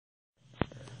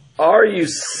Are you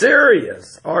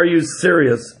serious? Are you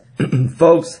serious?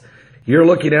 Folks, you're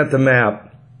looking at the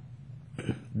map.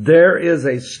 There is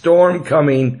a storm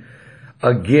coming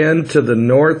again to the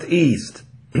northeast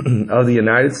of the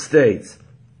United States.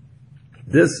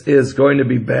 This is going to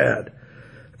be bad.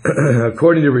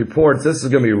 According to reports, this is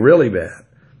going to be really bad.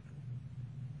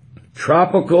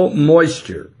 Tropical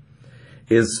moisture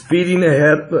is feeding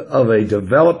ahead of a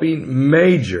developing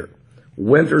major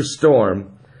winter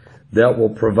storm that will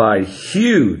provide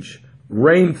huge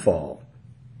rainfall.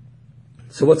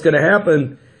 So what's going to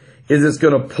happen is it's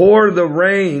going to pour the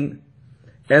rain,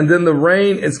 and then the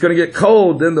rain, it's going to get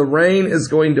cold, then the rain is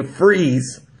going to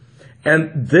freeze,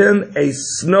 and then a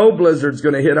snow blizzard is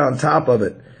going to hit on top of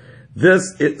it.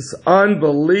 This is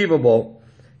unbelievable.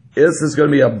 This is going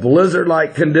to be a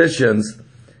blizzard-like conditions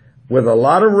with a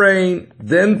lot of rain,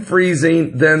 then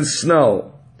freezing, then snow.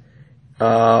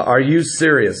 Are you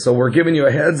serious? So we're giving you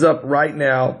a heads up right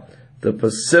now. The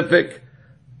Pacific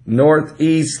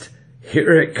Northeast,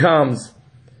 here it comes.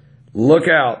 Look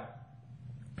out.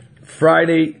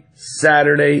 Friday,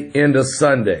 Saturday, into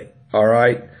Sunday. All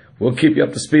right? We'll keep you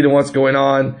up to speed on what's going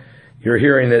on. You're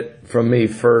hearing it from me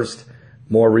first.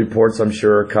 More reports, I'm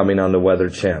sure, are coming on the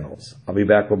weather channels. I'll be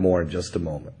back with more in just a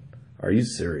moment. Are you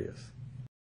serious?